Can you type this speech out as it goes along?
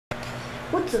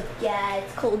What's up guys,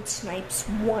 Cold Snipes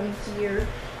 1 here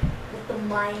with the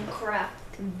Minecraft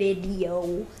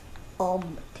video.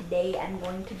 Today I'm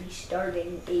going to be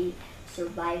starting a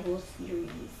survival series.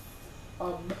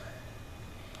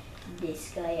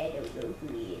 This guy, I don't know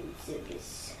who he is, so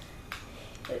just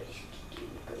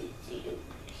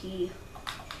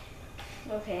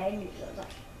okay, I knew that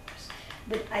was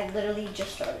but I literally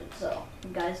just started, so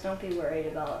guys don't be worried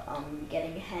about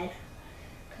getting ahead.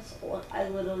 I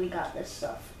literally got this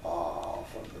stuff all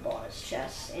from the bonus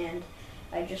chest, and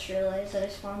I just realized that I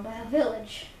spawned by a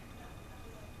village.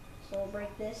 So I'll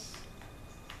break this.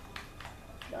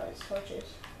 Got his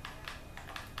torches.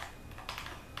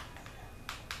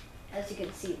 As you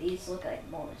can see, these look like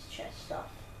bonus chest stuff.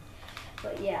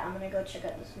 But yeah, I'm gonna go check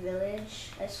out this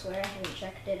village. I swear I haven't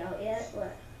checked it out yet,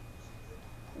 but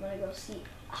I'm gonna go see.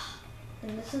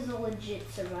 And this is a legit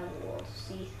survival world.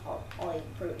 See, I'll even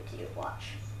prove it to you.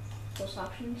 Watch. Post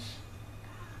options.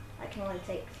 I can only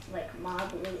take like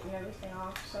mob loot and everything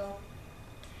off, so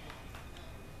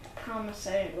I promise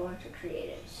I didn't go into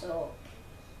creative. So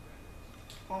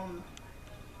I'll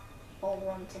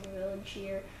run to the village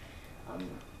here. I'm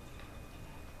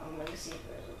gonna see if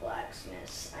there's a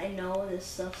blacksmith. I know this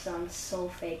stuff sounds so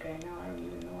fake right now. I don't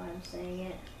even know why I'm saying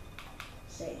it.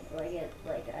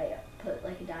 Like I put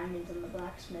like diamonds in the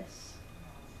blacksmiths.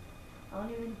 I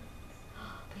don't even.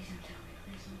 Please don't tell me.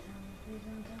 Please don't tell me. Please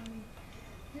don't tell me.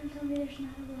 Please don't tell me there's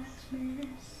not a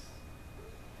blacksmith.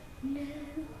 No.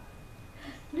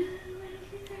 No, I don't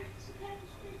think there's a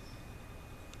blacksmith.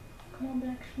 Come on,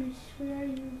 blacksmith. Where are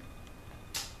you?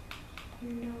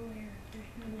 You're nowhere.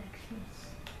 There's no blacksmith.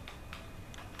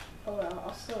 Oh well,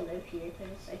 I'll still live here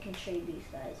because I can trade these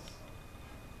guys.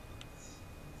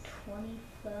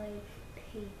 25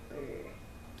 paper.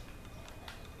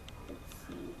 Let's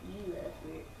see what you left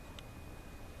here.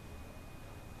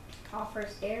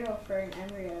 Offers arrow for an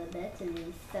emerald. That's a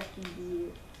really sucky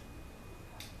deal.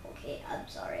 Okay, I'm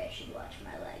sorry. I should watch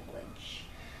my language.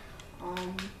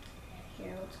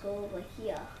 Here, let's go over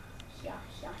here. Here.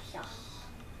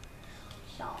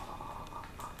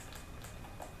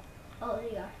 Oh, there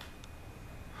you are.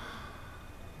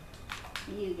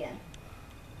 You again.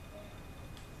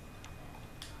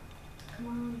 Come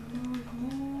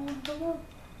on, go.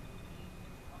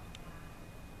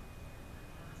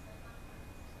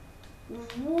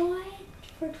 What?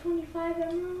 For 25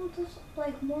 emeralds? That's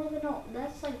like more than all.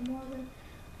 That's like more than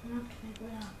enough to make it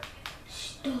up.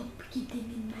 Stop getting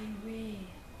in my way.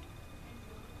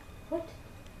 What?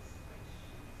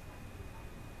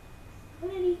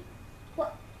 What did he?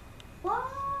 What? What?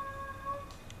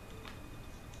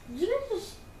 Did you guys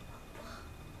just?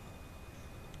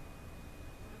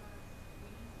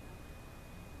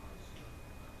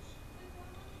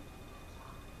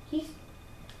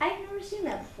 I've never seen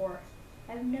that before.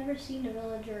 I've never seen a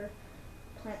villager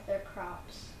plant their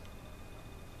crops.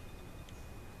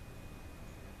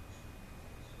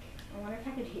 I wonder if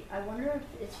I could. I wonder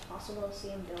if it's possible to see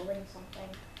him building something.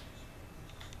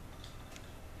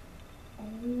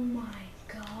 Oh my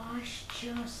gosh!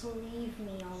 Just leave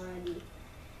me already.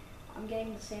 I'm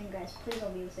getting the same guys. Please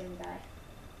don't be the same guy.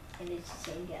 And it's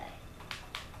the same guy.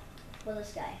 Well,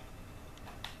 this guy.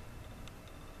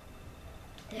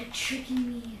 They're tricking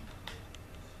me.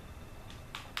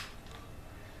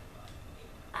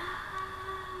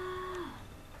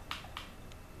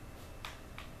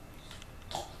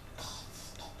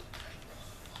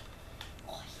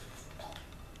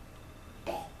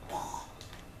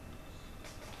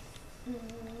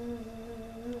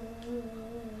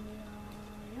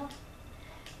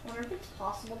 I wonder if it's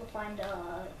possible to find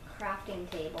a crafting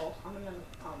table. I'm gonna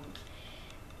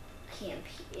camp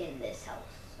in this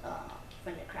house.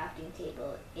 Find a crafting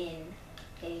table in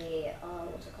a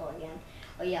what's it called again?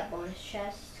 Oh yeah, bonus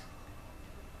chest.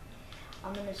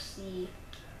 I'm gonna see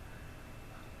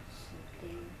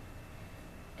something.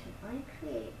 Can I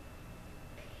create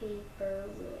paper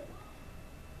with?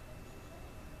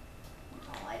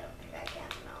 No, I don't think I can.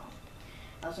 No.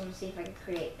 I was gonna see if I could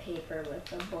create paper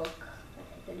with a book.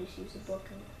 I could just use a book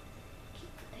and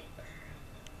keep the paper.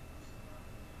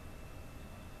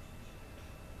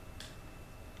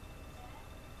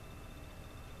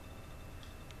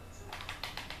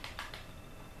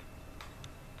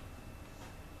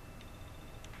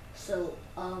 So,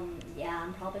 yeah,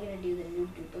 I'm probably gonna do the new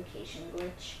duplication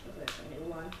glitch, because there's a new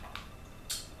one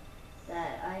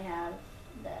that I have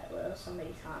that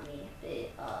somebody taught me.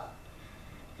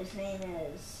 His name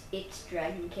is It's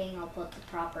Dragon King. I'll put the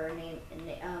proper name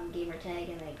and gamer tag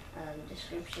in the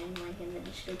description, link in the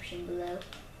description below.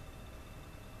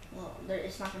 Well,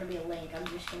 it's not gonna be a link. I'm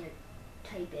just gonna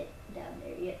type it down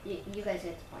there. You guys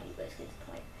get the point. You guys get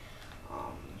the point.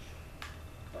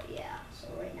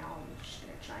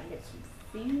 get some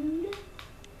food.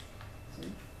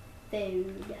 Some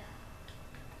food.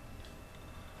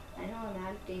 I know I'm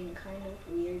acting kind of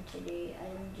weird today.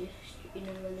 I'm just in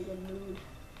a really good mood.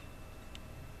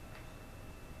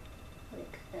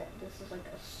 Like this is like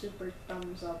a super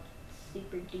thumbs up,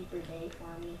 super duper day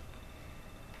for me.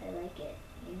 I like it.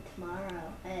 And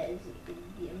tomorrow,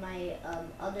 my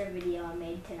other video I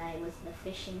made tonight was the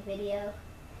fishing video.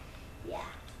 Yeah,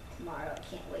 tomorrow I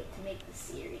can't wait to make the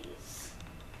series.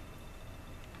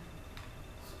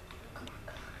 Come on,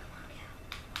 yeah.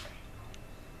 Okay.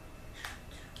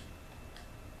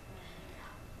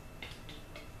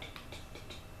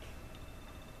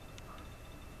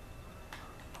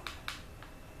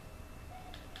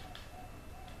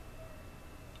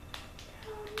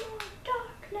 No more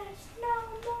darkness, no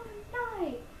more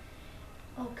night.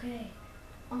 Okay,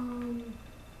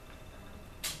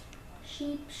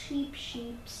 sheep, sheep,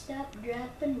 sheep, stop,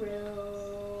 drop, and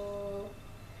roll.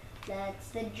 That's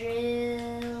the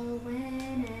drill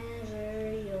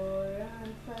whenever you're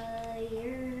on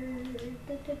fire. Do,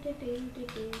 do, do, do, do,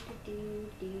 do, do,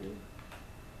 do.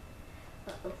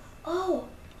 Uh-oh. Oh!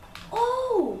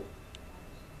 Oh!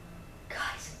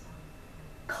 Guys!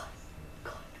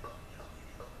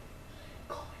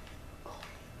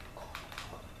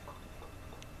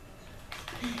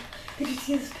 Did you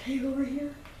see this pig over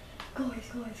here?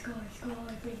 Guys, there's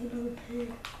another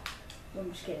pig.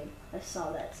 I'm just kidding. I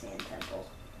saw that sand temple.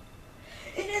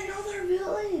 In another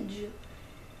village!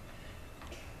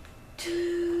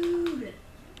 Dude!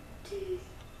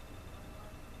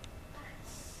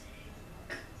 That's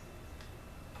sick.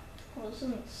 Well, this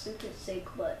isn't super sick,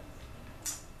 but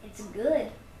it's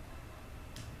good.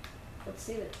 Let's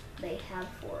see what they have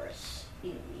for us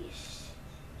in these.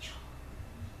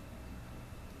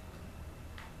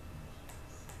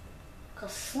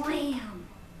 Slam!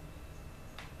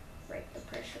 Break the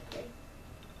pressure plate.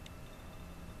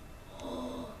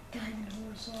 Oh, diamond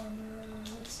horse armor.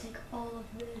 Let's take all of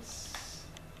this.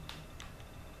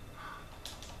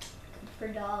 Good for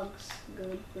dogs.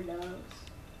 Good for dogs.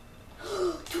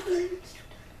 2 diamonds.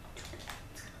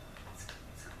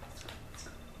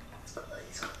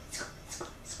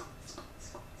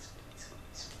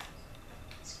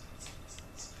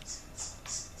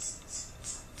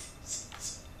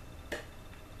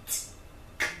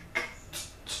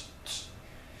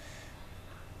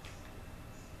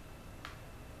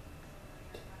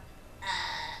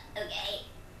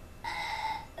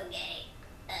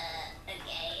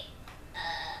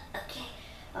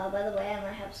 By the way, I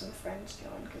might have some friends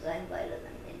join because I invited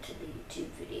them into the YouTube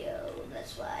video.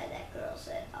 That's why that girl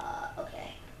said,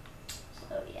 okay.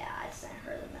 So yeah, I sent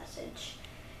her the message.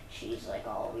 She's like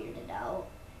all weirded out.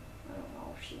 I don't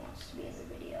know if she wants to be in the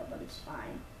video, but it's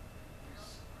fine.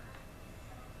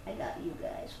 I got you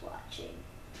guys watching.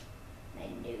 I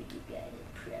know you guys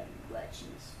are probably watching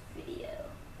this video.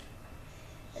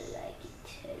 I like it.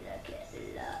 I like it a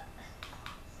lot.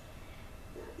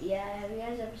 Yeah, have you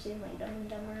guys ever seen like Dumb and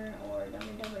Dumber or Dumb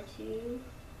and Dumber 2?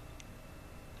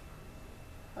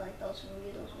 I like those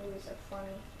movies. Those movies are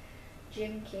funny.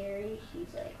 Jim Carrey,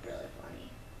 he's like really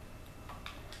funny.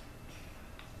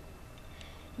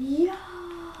 Yeah!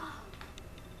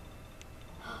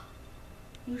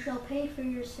 You shall pay for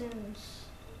your sins.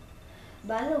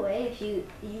 By the way, if you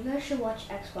guys should watch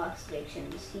Xbox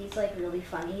Addictions. He's like really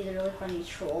funny. He's a really funny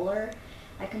troller.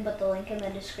 I can put the link in the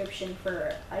description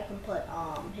I can put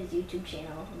his YouTube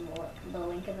channel and the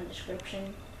link in the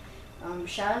description.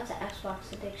 Shout out to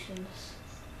Xbox Addictions.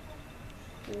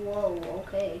 Whoa,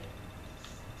 okay.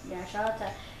 Yeah, shout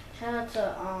out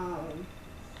to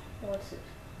what's it?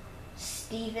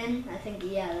 Steven, I think,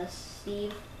 yeah, that's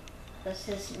Steve. That's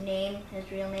his name, his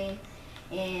real name.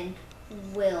 And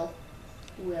Will,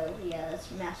 yeah, that's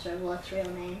Master of Luck's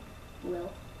real name.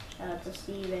 Will. Shout out to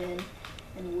Steven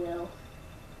and Will.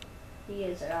 You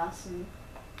guys are awesome.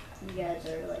 You guys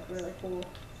are like really cool.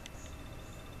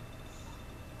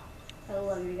 I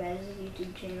love you guys'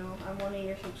 YouTube channel. I'm one of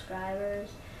your subscribers.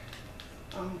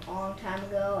 A long time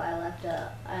ago,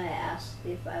 I asked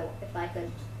if I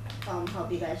could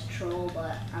help you guys troll,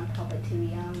 but I'm probably too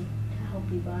young to help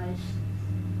you guys.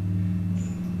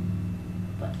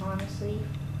 But honestly,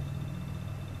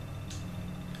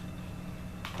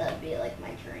 that'd be like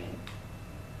my dream.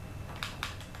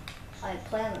 I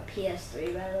play on the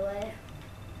PS3, by the way.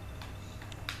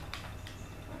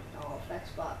 I don't know if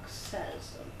Xbox has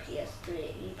a PS3.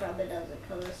 He probably doesn't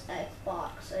because it's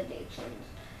Xbox Addictions.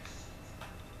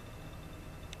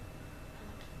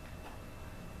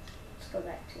 Let's go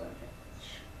back to our village.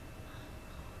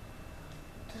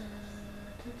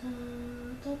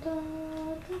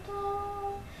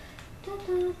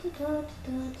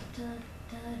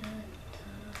 Da da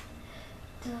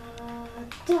da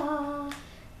da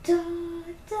da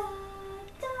da da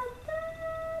da.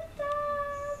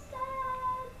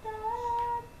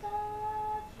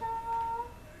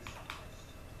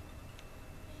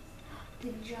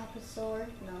 Did he drop his sword?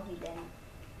 No, he didn't.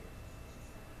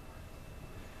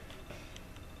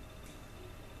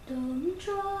 Don't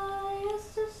try,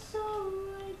 it's just so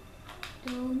right.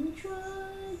 Don't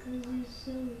try, 'cause you're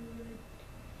so right.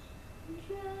 Don't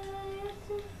try, it's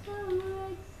just so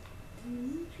right.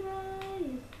 Don't try,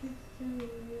 it's just so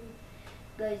right.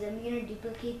 Guys, I'm gonna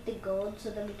duplicate the gold so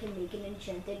that we can make an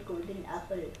enchanted golden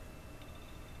apple.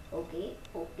 Okay,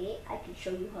 okay, I can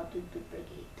show you how to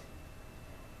duplicate.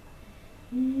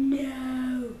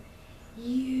 No,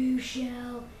 you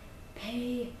shall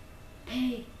pay.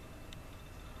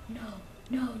 No,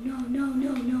 no, no, no,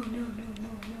 no, no, no, no,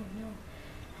 no, no, no.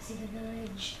 I see the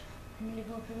village. I need to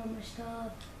go pick up my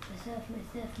stuff. My stuff, my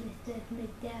stuff, my stuff, my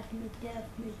stuff, my stuff,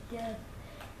 my stuff,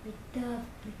 my stuff, my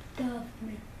stuff,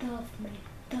 my stuff, my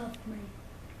stuff, my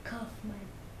cuff, my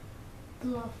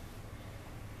bluff,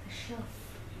 my shuff,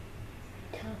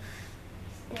 tough,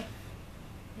 stuff,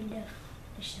 enough,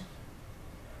 my stuff.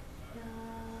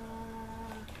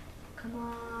 Come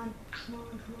on, come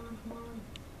on, come on, come on.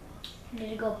 I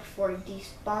need to go before it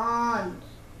despawns.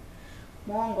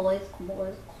 Come on, guys, come on,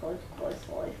 guys.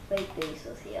 Fake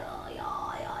bases, yeah.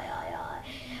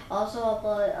 Also,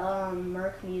 upload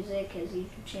Merc Music, his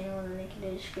YouTube channel, in the link in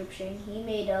the description. He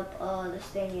made up this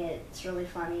thing. It's really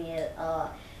funny.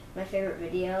 My favorite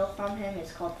video from him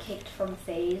is called "Kicked from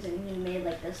FaZe," and he made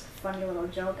like this funny little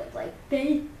joke. It's like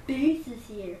FaZe Boost is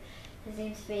here. His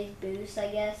name's FaZe Boost, I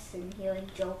guess, and he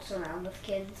like jokes around with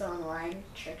kids online,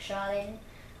 trick shotting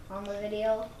on the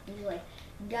video. He's like,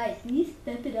 guys, you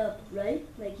step it up, right?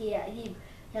 Like, yeah, he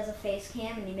has a face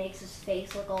cam and he makes his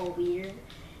face look all weird,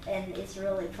 and it's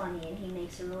really funny. And he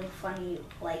makes it really funny,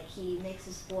 like he makes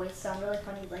his voice sound really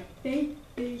funny. He's like, FaZe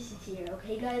Boost is here,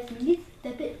 okay, guys? You need to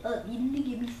step it up. You need to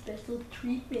give me special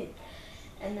treatment.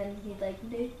 And then he's like,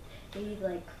 no, and he's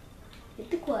like, hit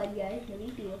the quad, guys. No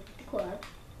big deal. Hit the quad.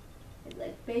 It's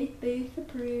like, FaZe Boost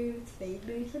approved. FaZe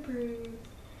Boost approved.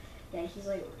 Yeah, he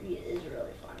is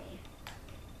really funny.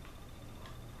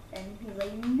 And he's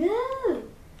like, no!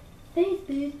 FaZe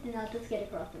Boost did not just get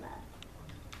across the map.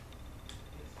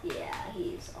 Yeah,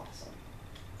 he's awesome.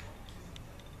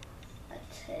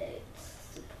 Let's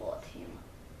support him.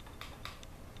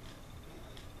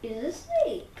 Is this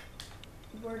like,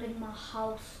 where did my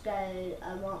house go?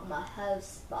 I want my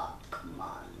house back, come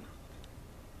on.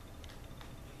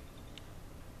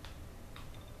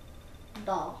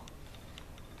 Da.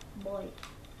 Boy.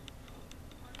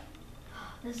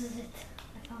 This is it.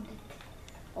 I found it.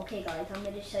 Okay guys, I'm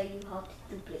going to show you how to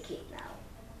duplicate now.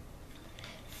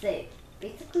 So,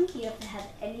 basically you have to have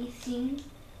anything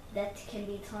that can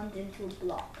be turned into a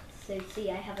block. So see,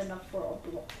 I have enough for a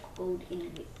block gold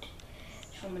ingot.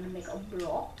 So I'm going to make a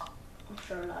block. I'm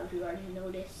sure a lot of you already know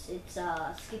this. It's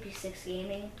Skippy6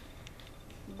 Gaming.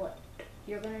 But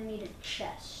you're going to need a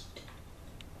chest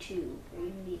too. You're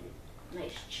going to need a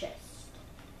nice chest.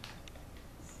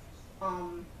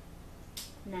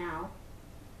 Now,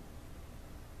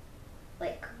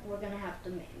 like, we're gonna have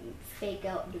to fake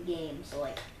out the game, so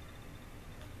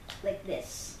like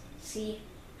this. See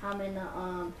how I'm in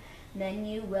the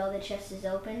menu while the chest is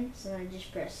open, so then I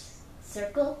just press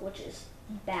circle, which is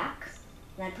back,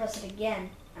 and I press it again,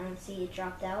 and see it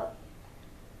dropped out.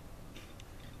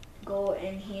 Go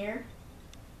in here,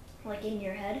 like in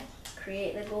your head,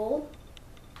 create the gold,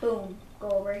 boom, go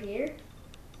over here,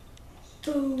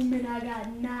 boom, and I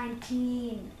got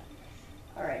 19.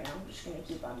 Alright, now I'm just gonna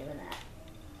keep on doing that.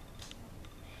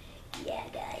 Yeah,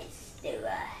 guys, so,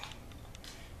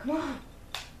 come on.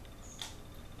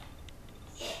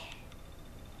 Yeah.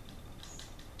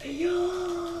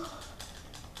 Yeah.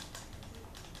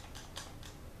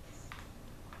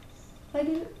 I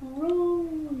did it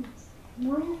wrong.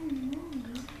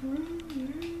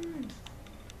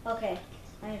 Okay,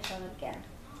 I need to try it again.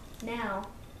 Now,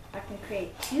 I can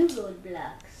create 2 gold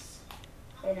blocks,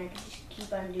 and I can just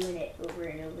keep on doing it over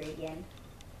and over again.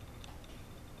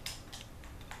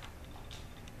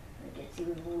 It gets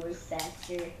even more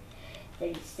faster.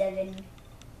 37.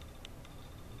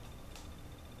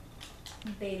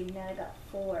 Boom, now I got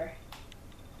 4.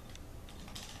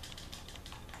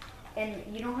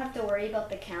 And you don't have to worry about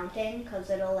the counting, because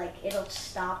it'll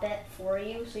stop it for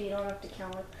you, so you don't have to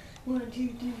count like 1,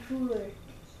 2, 3, 4.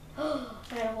 Oh,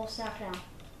 I got a whole stack now.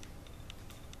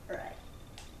 Alright.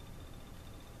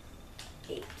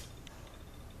 8.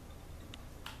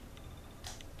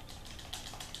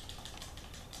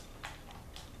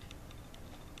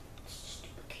 Let's just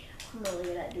duplicate them I'm really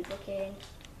good at duplicating.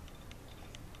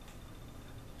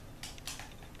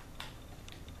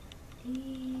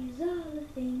 These are the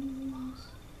things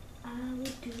I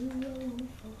would do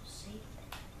for sake.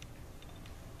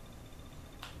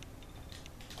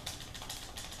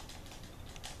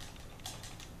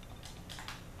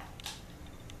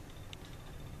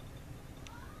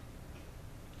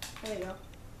 There we go.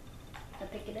 I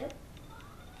pick it up,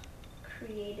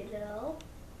 created it all.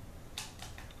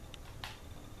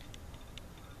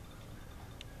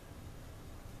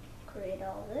 Create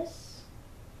all this.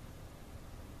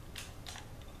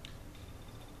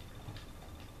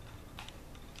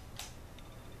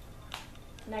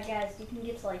 Now guys, you can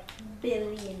get to like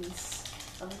billions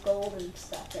of gold and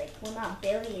stuff. Like, well, not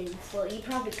billions, well, you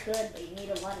probably could, but you need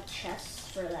a lot of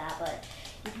chests for that, but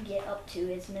you can get up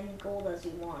to as many gold as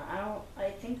you want. I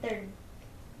think there'd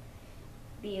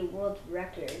be a world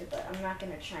record, but I'm not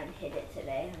gonna try and hit it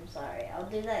today. I'm sorry. I'll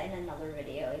do that in another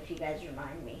video if you guys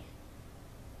remind me.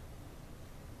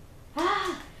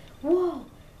 Ah! Whoa!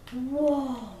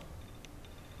 Whoa!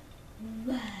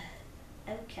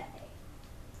 Okay.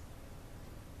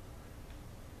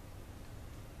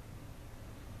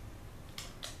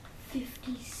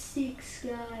 $56,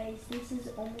 guys. This is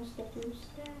almost the whole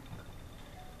stack.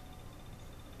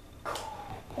 A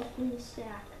whole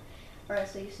stack. Alright,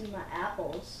 so you see my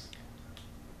apples.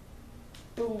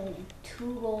 Boom.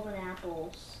 2 golden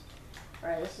apples.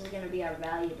 Alright, this is gonna be our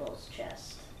valuables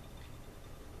chest.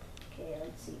 Okay,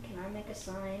 let's see. Can I make a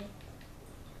sign?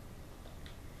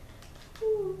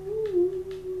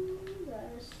 Ooh,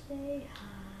 gotta stay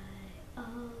high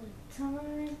all the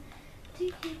time to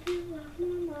keep you off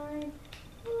my mind.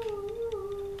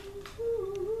 Ooh,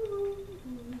 ooh,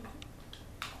 ooh.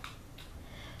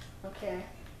 Okay.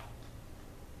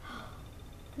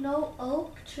 No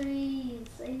oak trees.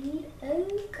 I need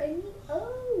oak. I need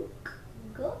oak.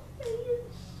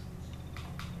 Guys.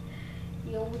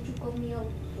 Yo, what you got me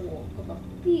out for? Cause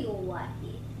I feel like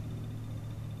it.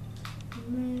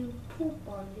 Man, poop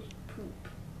on this poop.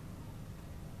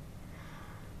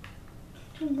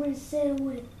 Somebody said it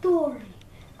with authority.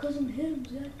 Cause them hymns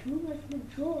got too much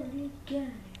majority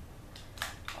again.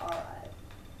 Alright.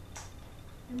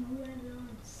 And whoever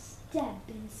on step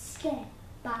and step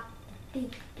back the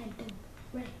thing and then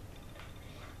right.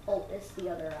 Oh, it's the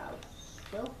other house.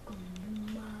 Welcome to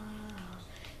my house.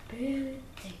 Baby,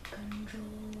 take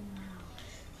control now.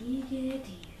 We get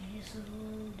easy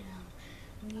slow down.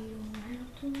 We don't have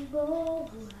to go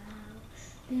out.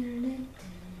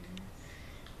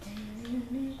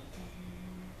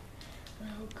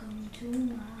 Welcome to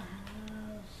my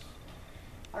house.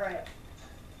 Alright.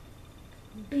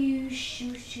 Boo,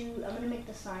 shoo, shoo. I'm gonna make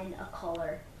the sign a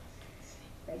color.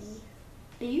 Ready?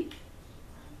 Boo.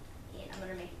 And I'm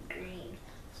gonna make it green.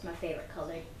 It's my favorite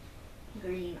color.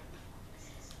 Green.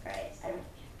 Alright.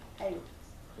 I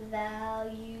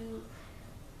value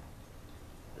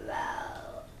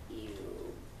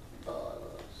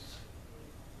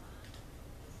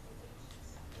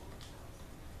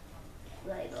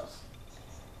labels.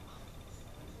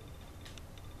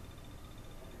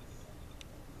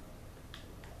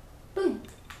 Boom.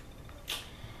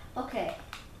 Okay.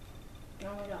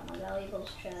 Now I got my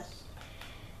valuables chest.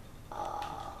 Let's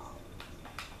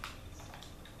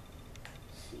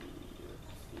see.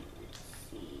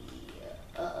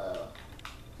 I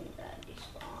think that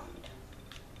despawned.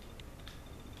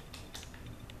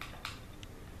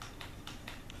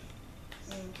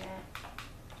 Okay.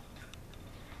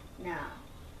 Now,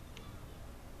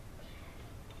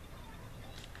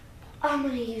 I'm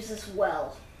gonna use this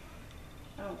well.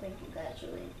 I don't think you guys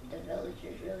really, the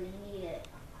villagers really need it.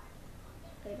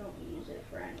 They don't use it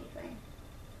for anything.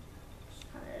 It's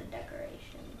kind of a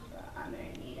decoration, but I'm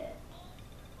gonna need it.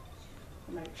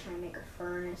 I'm gonna try and make a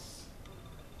furnace.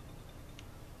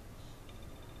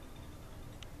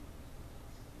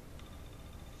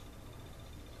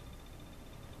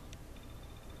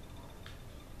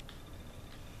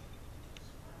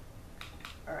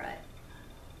 Alright.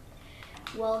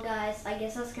 Well guys, I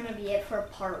guess that's gonna be it for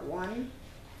part 1.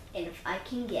 And if I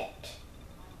can get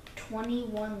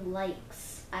 21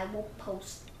 likes, I will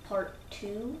post part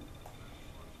 2.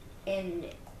 And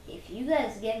if you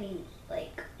guys get me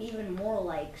like even more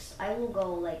likes, I will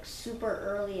go like super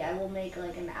early. I will make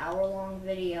like an hour-long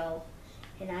video,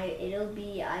 and I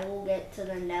will get to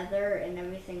the nether and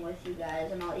everything with you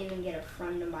guys, and I'll even get a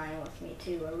friend of mine with me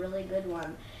too, a really good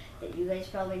one that you guys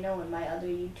probably know in my other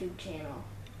YouTube channel.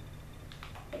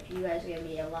 If you guys give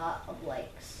me a lot of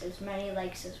likes, as many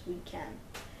likes as we can.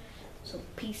 So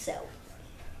peace out.